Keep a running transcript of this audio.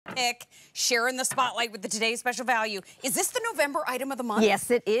pick, sharing the spotlight with the today's special value. Is this the November item of the month? Yes,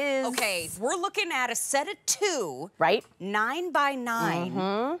 it is. Okay, we're looking at a set of 2. Right.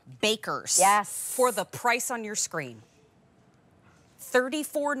 9x9 bakers. Yes. For the price on your screen.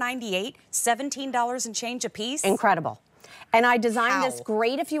 $34.98, $17 and change a piece. Incredible. And I designed this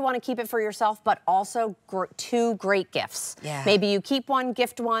great if you want to keep it for yourself, but also 2 great gifts. Yeah. Maybe you keep one,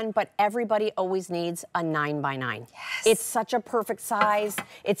 gift one, but everybody always needs a 9x9. Yes. It's such a perfect size.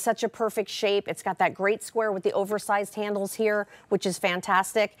 It's such a perfect shape. It's got that great square with the oversized handles here, which is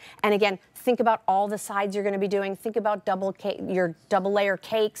fantastic. And again, think about all the sides you're going to be doing. Think about your double layer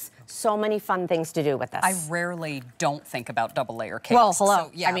cakes. So many fun things to do with this. I rarely don't think about double layer cakes. Well, hello.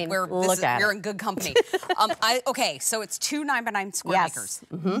 So, yeah, I mean, you're in good company. Okay, so it's 2 9x9 square bakers.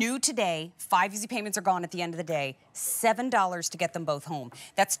 New today, 5 easy payments are gone at the end of the day. $7 to get them both home.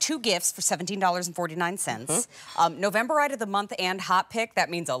 That's 2 gifts for $17.49. November item of the month and hot pick. That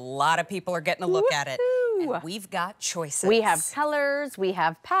means a lot of people are getting a look at it. And we've got choices. We have colors, we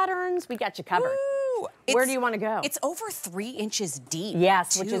have patterns, we got you covered. Where do you want to go? It's over 3 inches deep.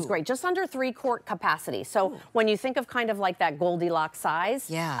 Yes, which is great. Just under 3-quart capacity. So when you think of kind of like that Goldilocks size,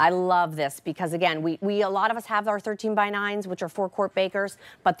 I love this because again, a lot of us have our 13x9s, which are 4-quart bakers,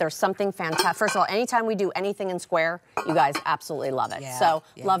 but there's something fantastic. First of all, anytime we do anything in square, you guys absolutely love it. So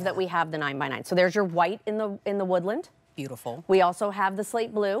love that we have the 9x9. So there's your white in the woodland. Beautiful. We also have the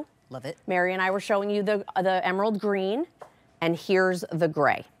slate blue. Love it. Mary and I were showing you the emerald green, and here's the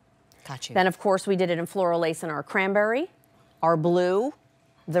gray. Got you. Then, of course, we did it in floral lace in our cranberry, our blue,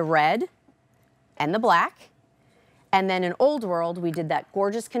 the red, and the black. And then in Old World, we did that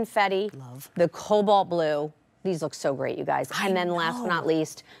gorgeous confetti, the cobalt blue. These look so great, you guys. And then last but not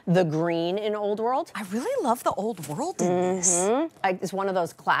least, the green in Old World. I really love the Old World in this. It's one of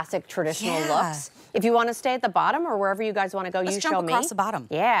those classic traditional looks. If you want to stay at the bottom or wherever you guys want to go, you show me. Let's jump across the bottom.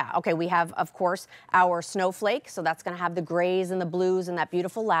 Yeah. Okay, we have, of course, our snowflake. So that's going to have the grays and the blues and that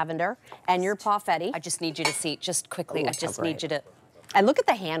beautiful lavender. And your Pawfetti. I just need you to see, just quickly, I just need you to... And look at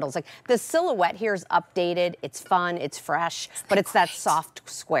the handles. Like the silhouette here is updated. It's fun. It's fresh. But it's that soft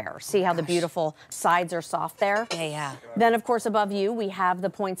square. See how the beautiful sides are soft there? Yeah. Then, of course, above you, we have the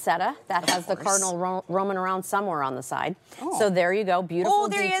poinsettia that has the cardinal roaming around somewhere on the side. So there you go. Beautiful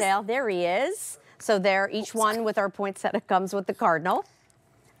detail. There he is. So there, each one with our poinsettia comes with the cardinal.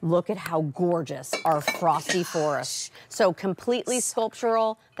 Look at how gorgeous our frosty forest. So completely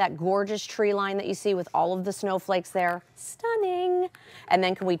sculptural, that gorgeous tree line that you see with all of the snowflakes there. Stunning. And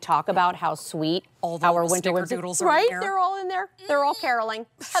then can we talk about how sweet our winter doodles are right? in there. They're all in there. They're all caroling.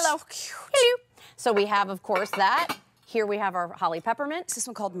 Hello. So cute. Hello. So we have, of course, that. Here we have our holly peppermint. Is this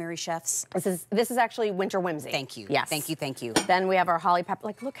one called Mary Chef's? This is actually Winter Whimsy. Thank you. Yes. Thank you, thank you. Then we have our holly pepper.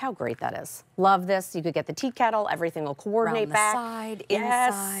 Like, look how great that is. Love this. You could get the tea kettle. Everything will coordinate back. Side,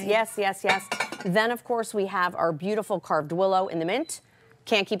 inside. Yes. Then, of course, we have our beautiful carved willow in the mint.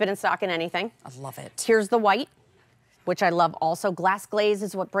 Can't keep it in stock in anything. I love it. Here's the white, which I love also. Glass glaze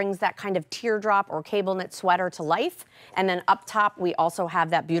is what brings that kind of teardrop or cable knit sweater to life. And then up top, we also have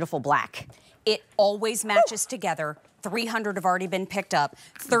that beautiful black. It always matches together. 300 have already been picked up.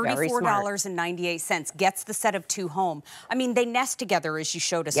 $34.98 gets the set of 2 home. I mean, they nest together as you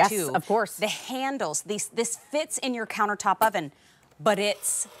showed us too. Yes, of course. The handles, this fits in your countertop oven, but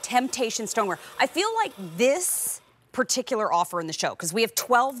it's Temp-tation stoneware. I feel like this particular offer in the show, because we have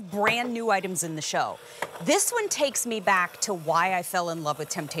 12 brand new items in the show. This one takes me back to why I fell in love with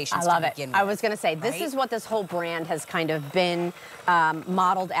Temp-tations. I love it. I was going to say, this is what this whole brand has kind of been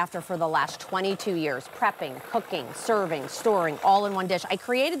modeled after for the last 22 years. Prepping, cooking, serving, storing, all in one dish. I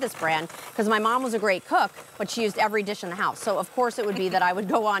created this brand because my mom was a great cook, but she used every dish in the house. So of course it would be that I would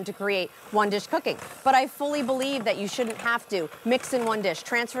go on to create one dish cooking. But I fully believe that you shouldn't have to mix in one dish,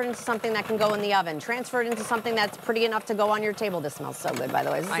 transfer it into something that can go in the oven, transfer it into something that's pretty enough to go on your table. This smells so good, by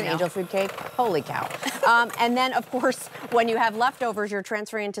the way. Is this an angel food cake? Holy cow. And then, of course, when you have leftovers, you're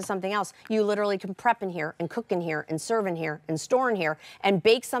transferring into something else. You literally can prep in here and cook in here and serve in here and store in here and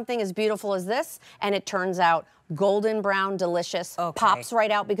bake something as beautiful as this, and it turns out golden brown, delicious, pops right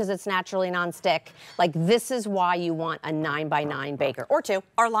out because it's naturally nonstick. Like, this is why you want a 9x9 baker, or 2.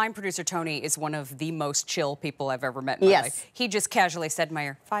 Our line producer, Tony, is one of the most chill people I've ever met in my life. He just casually said,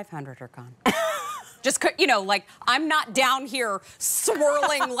 Meyer, 500 are gone. Just, you know, like, I'm not down here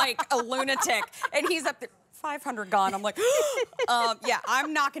swirling like a lunatic, and he's up there. 500 gone. I'm like, yeah,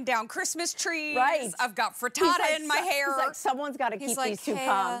 I'm knocking down Christmas trees. Right. I've got frittata in my hair. He's like, someone's got to keep these 2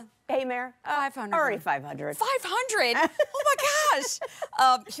 calm. Hey, Mayor. 500. Already 500. 500? Oh, my gosh.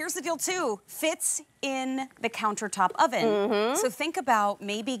 Here's the deal, too. Fits in the countertop oven. So think about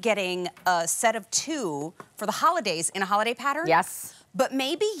maybe getting a set of 2 for the holidays in a holiday pattern. Yes. But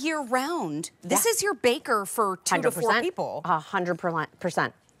maybe year-round, this is your baker for 2 to 4 people.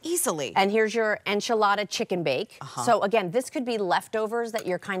 100%. Easily. And here's your enchilada chicken bake. So again, this could be leftovers that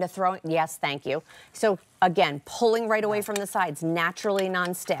you're kind of throwing. Yes, thank you. So again, pulling right away from the sides, naturally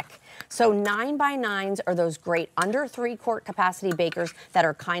non-stick. So 9x9s are those great under 3-quart capacity bakers that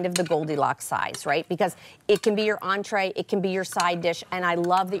are kind of the Goldilocks size, right? Because it can be your entree, it can be your side dish, and I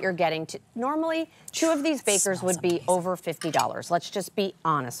love that you're getting to, normally 2 of these bakers would be over $50. Let's just be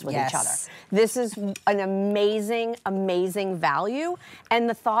honest with each other. This is an amazing, amazing value. And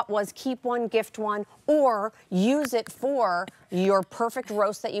the thought was keep one, gift one, or use it for your perfect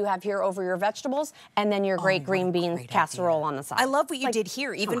roast that you have here over your vegetables, and then your great green bean casserole on the side. I love what you did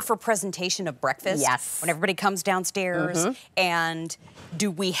here, even for presentation of breakfast. When everybody comes downstairs, and do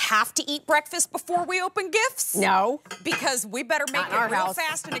we have to eat breakfast before we open gifts? No. Because we better make it real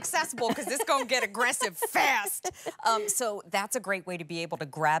fast and accessible, because it's going to get aggressive fast. So that's a great way to be able to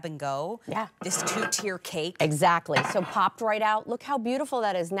grab and go. This 2-tier cake. Exactly. So popped right out. Look how beautiful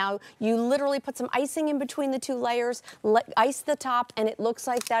that is. Now you literally put some icing in between the 2 layers, ice the top, and it looks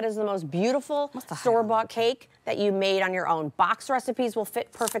like that is the most beautiful store-bought cake that you made on your own. Box recipes will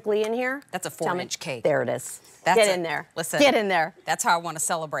fit perfectly in here. That's a 4-inch cake. There it is. Get in there. Listen. Get in there. That's how I want to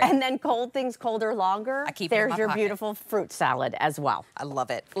celebrate. And then cold things colder longer. I keep it in my There's your pocket. beautiful fruit salad as well. I love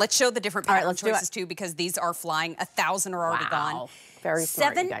it. Let's show the different pattern choices too, because these are flying. 1,000 are already gone. Very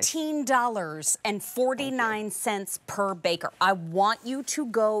smart, you guys. $17.49 per baker. I want you to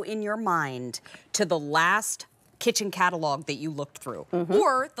go in your mind to the last kitchen catalog that you looked through,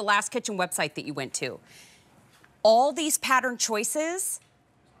 or the last kitchen website that you went to. All these pattern choices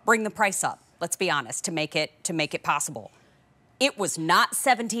bring the price up. Let's be honest, to make it possible. It was not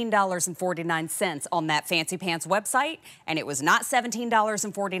 $17.49 on that Fancy Pants website, and it was not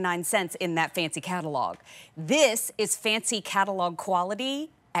 $17.49 in that fancy catalog. This is fancy catalog quality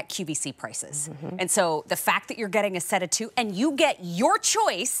at QVC prices. And so the fact that you're getting a set of 2 and you get your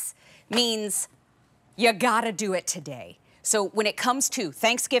choice means you gotta do it today. So when it comes to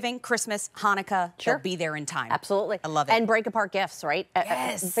Thanksgiving, Christmas, Hanukkah, they'll be there in time. Absolutely. I love it. And break apart gifts, right?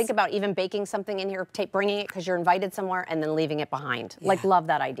 Yes. Think about even baking something in here, bringing it because you're invited somewhere, and then leaving it behind. Like, love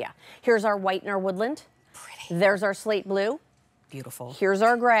that idea. Here's our white and our woodland. Pretty. There's our slate blue. Beautiful. Here's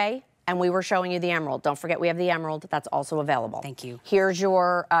our gray. And we were showing you the emerald. Don't forget we have the emerald. That's also available. Thank you. Here's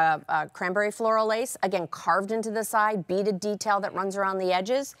your cranberry floral lace. Again, carved into the side, beaded detail that runs around the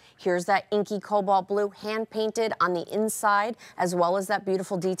edges. Here's that inky cobalt blue, hand painted on the inside, as well as that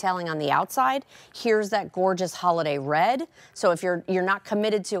beautiful detailing on the outside. Here's that gorgeous holiday red. So if you're not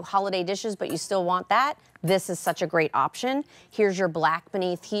committed to holiday dishes, but you still want that, this is such a great option. Here's your black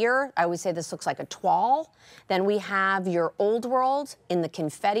beneath here. I always say this looks like a toile. Then we have your old world in the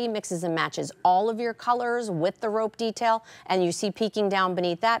confetti, mixes and matches all of your colors with the rope detail. And you see peeking down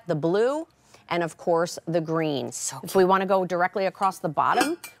beneath that, the blue, and of course the green. So if we want to go directly across the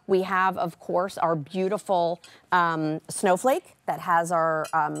bottom, we have, of course, our beautiful snowflake that has our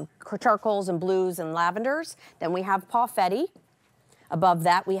charcoals and blues and lavenders. Then we have Pauffetti. Above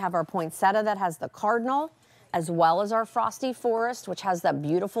that, we have our poinsettia that has the cardinal, as well as our frosty forest, which has that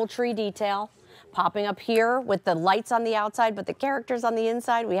beautiful tree detail. Popping up here with the lights on the outside, but the characters on the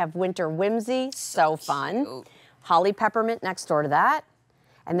inside, we have winter whimsy, so fun. Cute. Holly peppermint next door to that.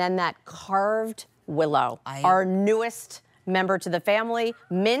 And then that carved willow, our newest member to the family.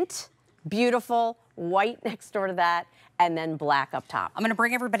 Mint, beautiful, white next door to that, and then black up top. I'm gonna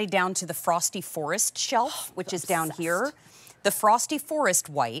bring everybody down to the frosty forest shelf, which is down here. The Frosty Forest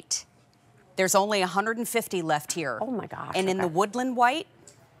white, there's only 150 left here. Oh my gosh. And in the woodland white,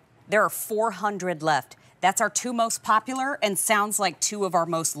 there are 400 left. That's our 2 most popular and sounds like 2 of our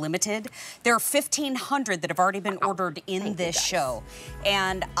most limited. There are 1,500 that have already been ordered in this show.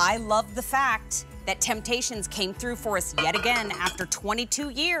 And I love the fact that Temp-tations came through for us yet again after 22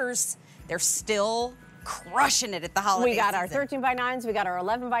 years. They're still crushing it at the holiday We got our season. 13x9s, we got our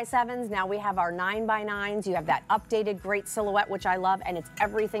 11x7s, now we have our 9x9s. You have that updated great silhouette, which I love, and it's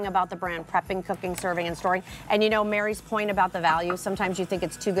everything about the brand, prepping, cooking, serving, and storing. And you know, Mary's point about the value, sometimes you think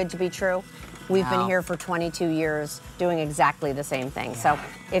it's too good to be true. We've been here for 22 years doing exactly the same thing. So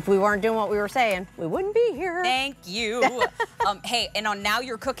if we weren't doing what we were saying, we wouldn't be here. Thank you. Hey, and on Now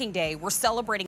You're Cooking Day, we're celebrating